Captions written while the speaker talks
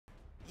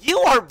You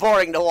are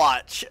boring to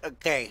watch.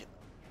 Okay.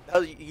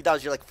 That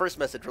was your like first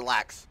message.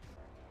 Relax.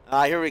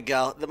 Here we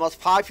go. The most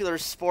popular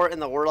sport in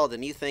the world,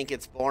 and you think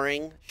it's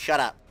boring? Shut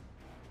up.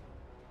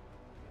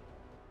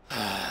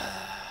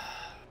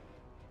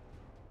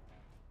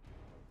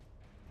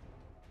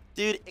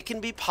 Dude, it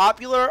can be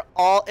popular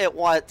all at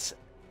once.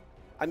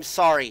 I'm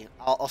sorry.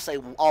 I'll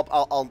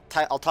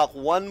talk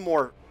one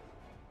more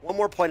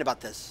point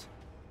about this.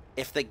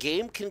 If the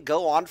game can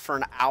go on for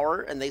an hour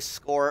and they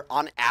score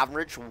on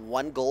average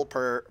 1 goal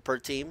per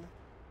team,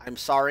 I'm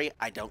sorry,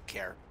 I don't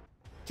care.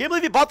 Can't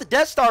believe you bought the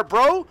Death Star,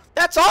 bro.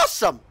 That's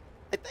awesome.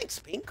 Hey, thanks,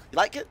 Pink. You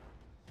like it?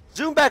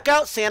 Zoom back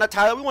out, Santa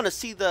Tyler. We want to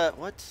see the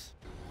what?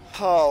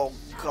 Oh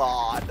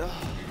God.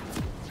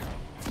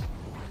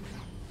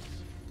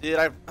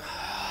 Dude,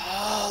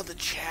 oh, the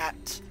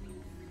chat.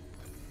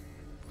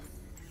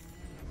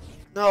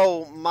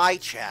 No, my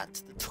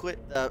chat.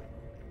 The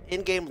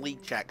in-game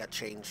league chat got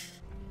changed.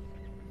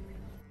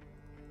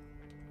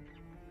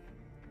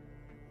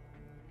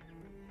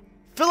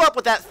 Fill up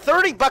with that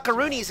 30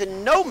 buckaroonies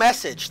and no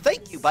message.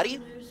 Thank you, buddy.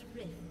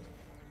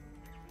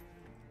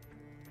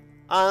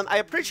 I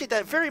appreciate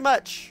that very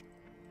much.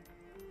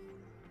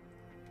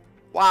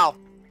 Wow.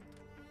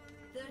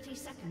 30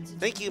 seconds.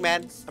 Thank you,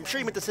 man. I'm sure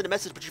you meant to send a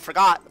message, but you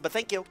forgot. But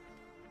thank you.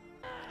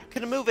 You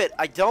can move it.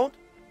 I don't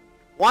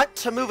want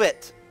to move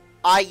it.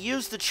 I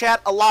use the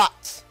chat a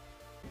lot.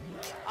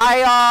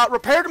 I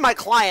repaired my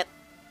client.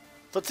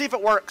 So let's see if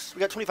it works. We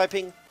got 25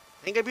 ping.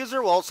 Ping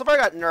abuser. Well, so far I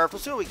got nerfed.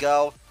 Let's see where we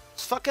go.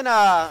 It's fucking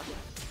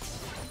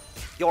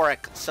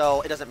Yorick,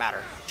 so it doesn't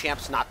matter.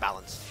 Champ's not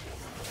balanced.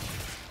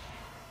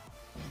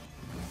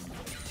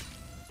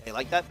 Okay,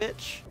 like that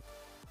bitch.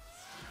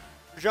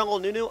 Jungle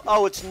Nunu.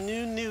 Oh, it's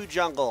Nunu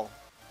Jungle.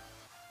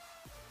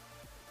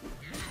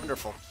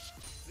 Wonderful.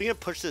 We can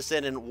push this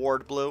in and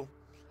ward blue.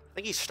 I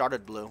think he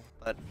started blue,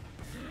 but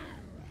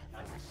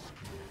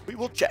we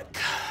will check.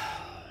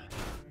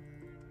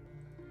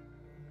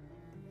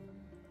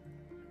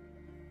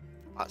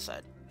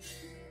 Outside.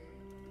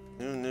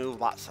 New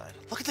bot side.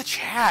 Look at the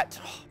chat.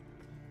 Oh.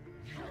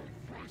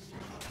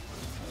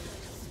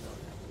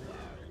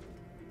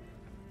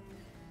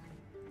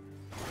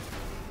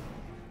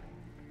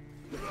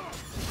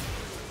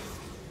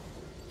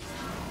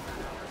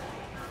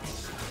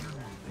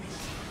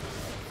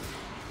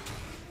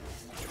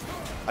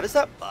 What is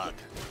that bug?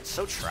 It's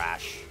so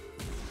trash.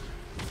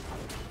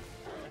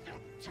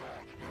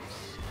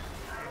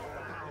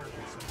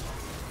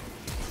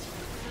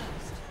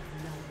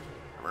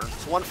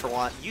 It's 1 for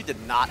 1. You did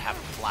not have a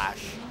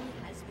flash.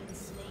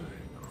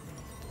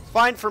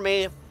 Fine for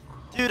me.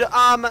 Dude,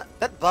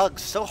 that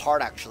bug's so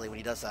hard actually when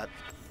he does that.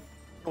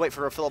 Wait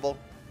for refillable.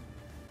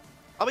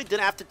 Probably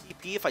didn't have to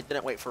TP if I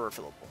didn't wait for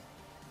refillable.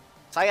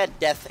 So I had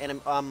death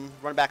and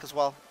run back as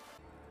well.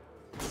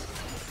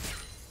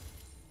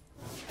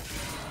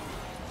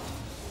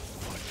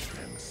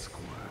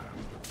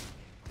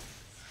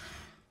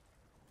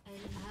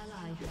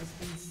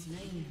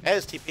 It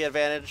has TP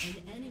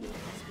advantage.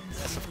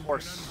 Yes, of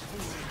course.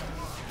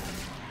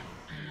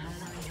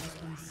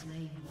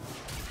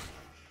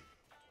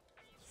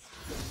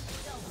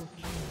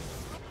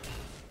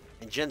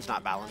 And Jin's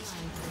not balanced.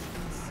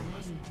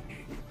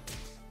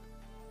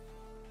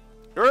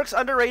 Yorick's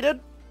underrated.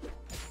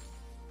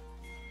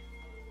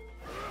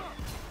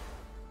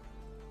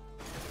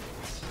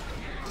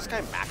 This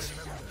guy max.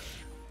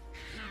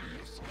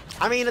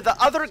 I mean, the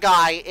other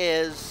guy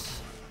is...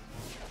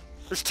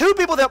 There's 2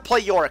 people that play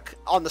Yorick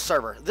on the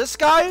server. This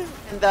guy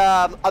and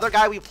the other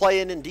guy we play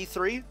in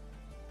D3.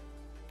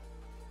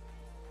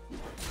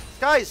 This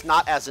guy is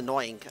not as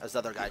annoying as the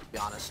other guy, to be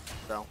honest.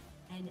 So.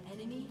 An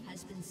enemy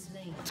has been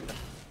slain. That's good.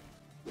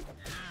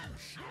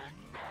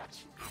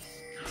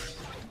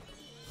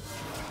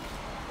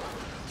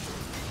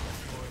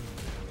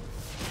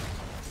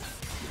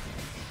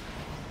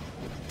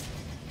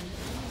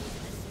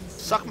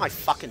 Suck my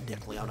fucking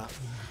dick, Leona.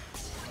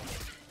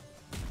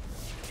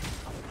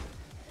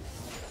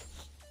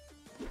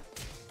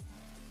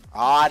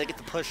 Ah, I didn't get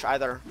the push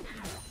either.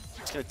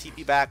 It's gonna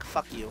TP back.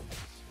 Fuck you.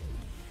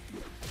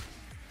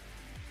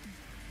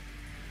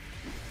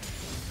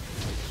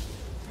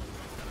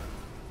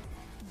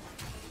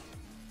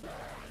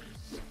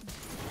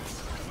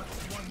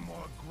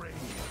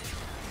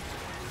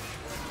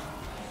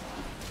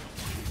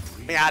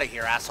 Get me out of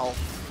here, asshole.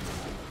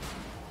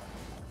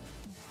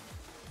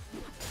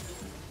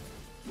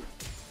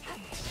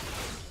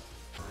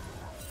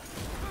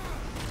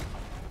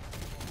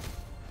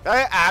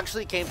 I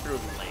actually came through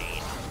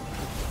lane.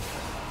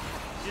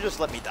 You just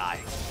let me die.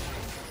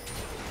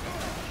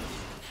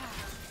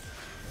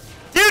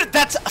 Dude,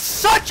 that's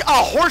such a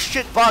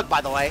horseshit bug, by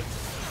the way.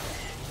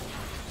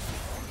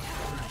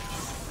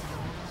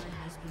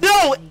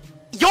 No!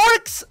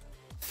 Yorick's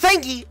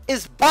thingy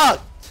is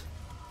bugged.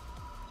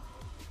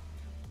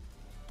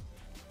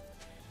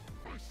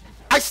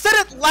 I said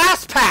it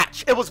last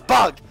patch. It was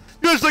bugged.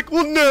 You guys like,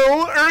 well,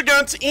 no,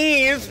 Urgot's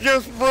E is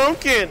just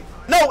broken.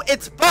 No,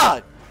 it's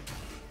bugged.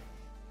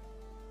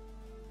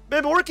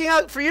 Been working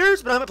out for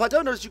years, but I haven't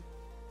plateaued. Noticed you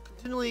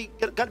continually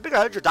got bigger.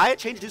 How did your diet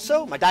change? Do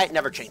so? My diet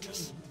never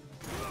changes.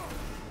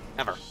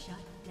 Never. I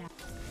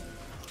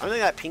don't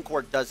think that pink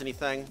ward does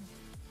anything.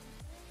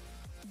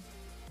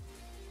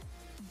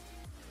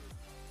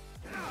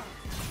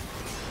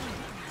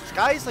 This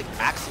guy's like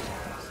maxing.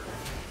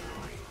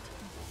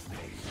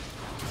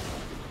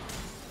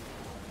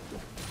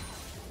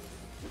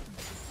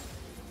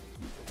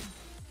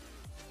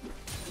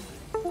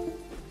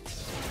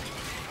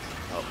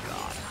 Oh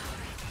god.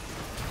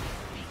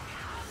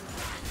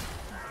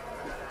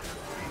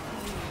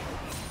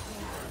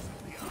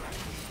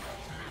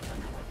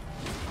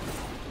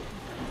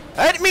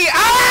 Let me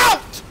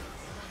out!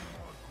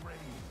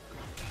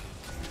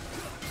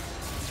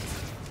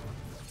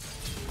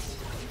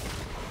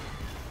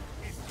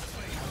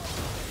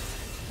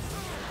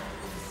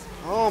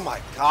 Oh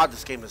my god,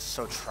 this game is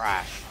so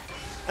trash.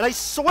 And I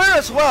swear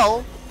as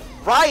well,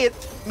 Riot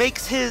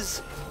makes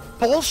his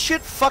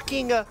bullshit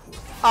fucking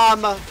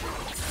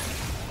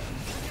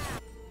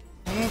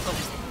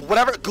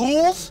whatever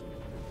ghouls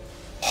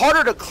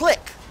harder to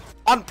click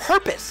on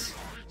purpose.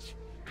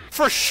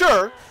 For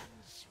sure.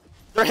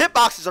 Their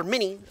hitboxes are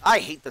mini. I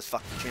hate this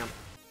fucking champ.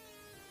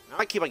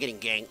 I keep on getting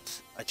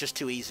ganked. It's just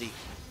too easy.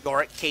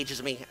 Yorick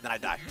cages me, and then I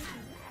die.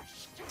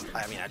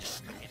 I mean, I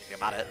can't do anything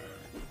about it.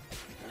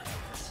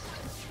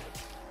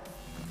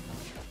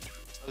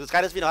 This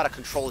guy doesn't even know how to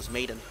control his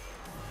maiden.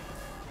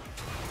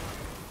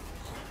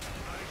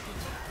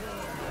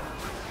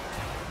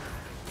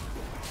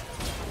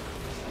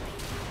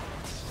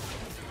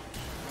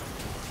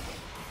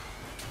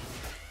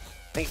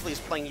 Thankfully, he's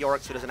playing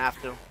Yorick, so he doesn't have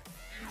to.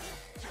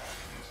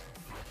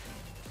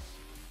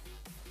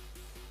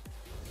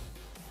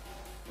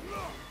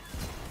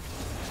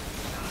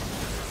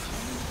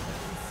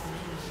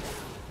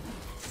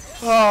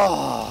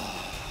 Oh.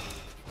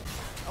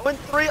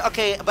 0-3?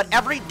 Okay, but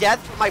every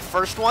death from my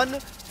first one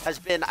has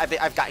been,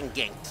 I've gotten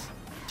ganked,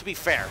 to be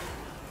fair.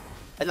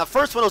 And the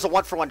first one was a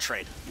 1-for-1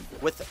 trade,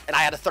 and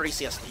I had a 30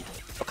 CS lead.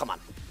 Oh, come on.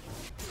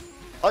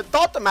 I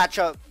thought the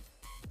matchup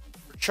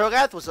for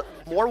Cho'Gath was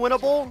more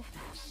winnable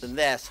than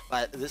this,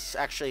 but this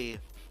actually...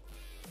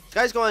 This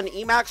guy's going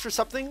Emax or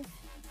something?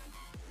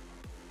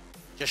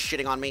 Just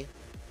shitting on me.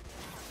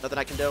 Nothing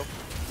I can do.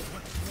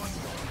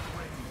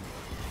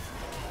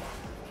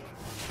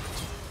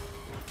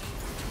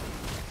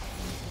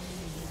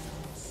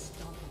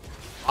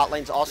 Bot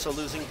lane's also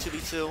losing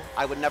 2v2.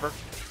 I would never.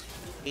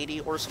 80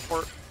 or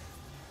support.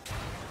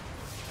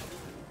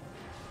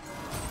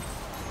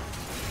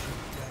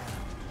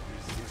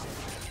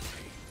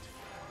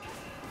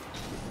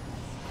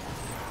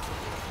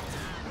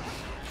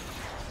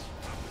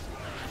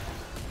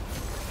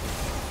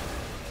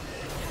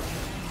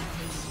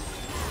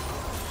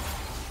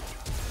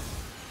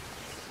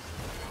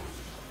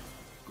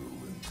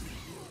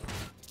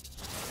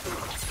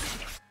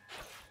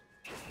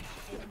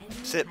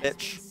 Sit,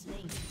 bitch.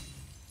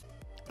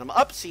 I'm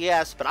up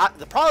CS, but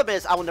the problem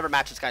is I will never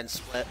match this guy in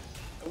split.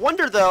 I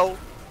wonder, though,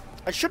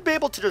 I should be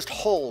able to just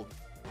hold.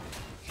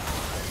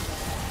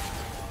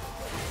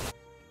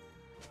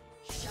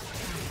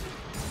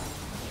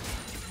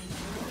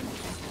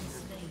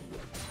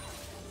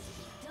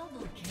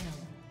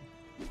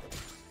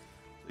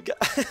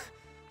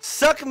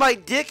 Suck my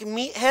dick,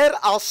 meathead.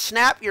 I'll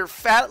snap your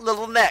fat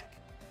little neck.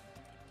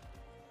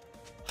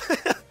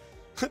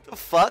 What the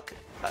fuck?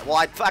 Well,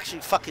 I'd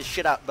actually fuck his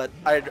shit up, but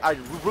I'd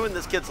ruin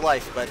this kid's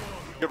life, but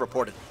you're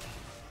reported.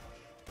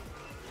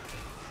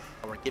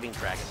 Oh, we're giving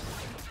dragon.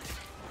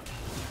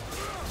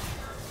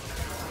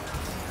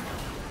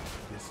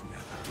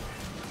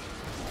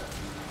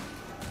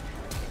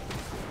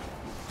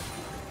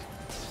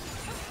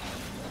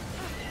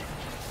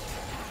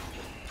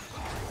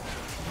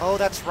 Oh,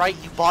 that's right.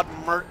 You bought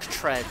Merc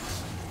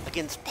Treads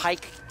against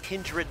Pike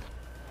Kindred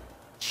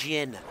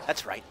Jin.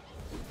 That's right.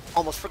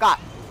 Almost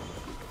forgot.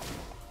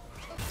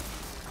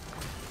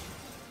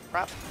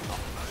 Crap. Oh.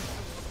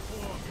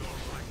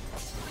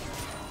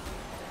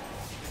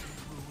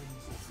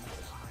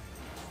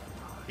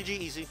 GG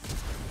easy.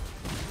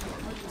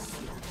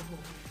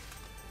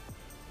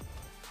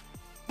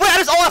 Wait, I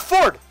just all F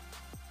forward!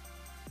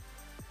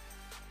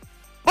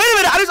 Wait a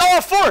minute, I just all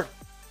F forward!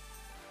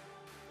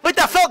 Wait,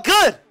 that felt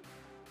good!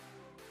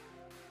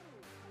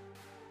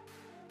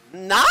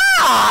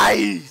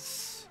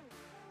 Nice!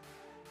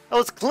 That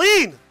was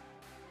clean!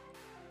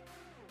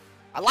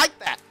 I like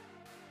that.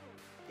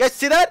 You guys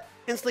see that?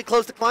 Instantly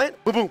close the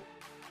client. Boom, boom.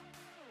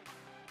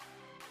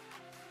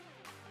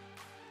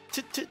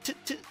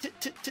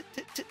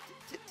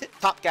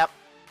 Top gap.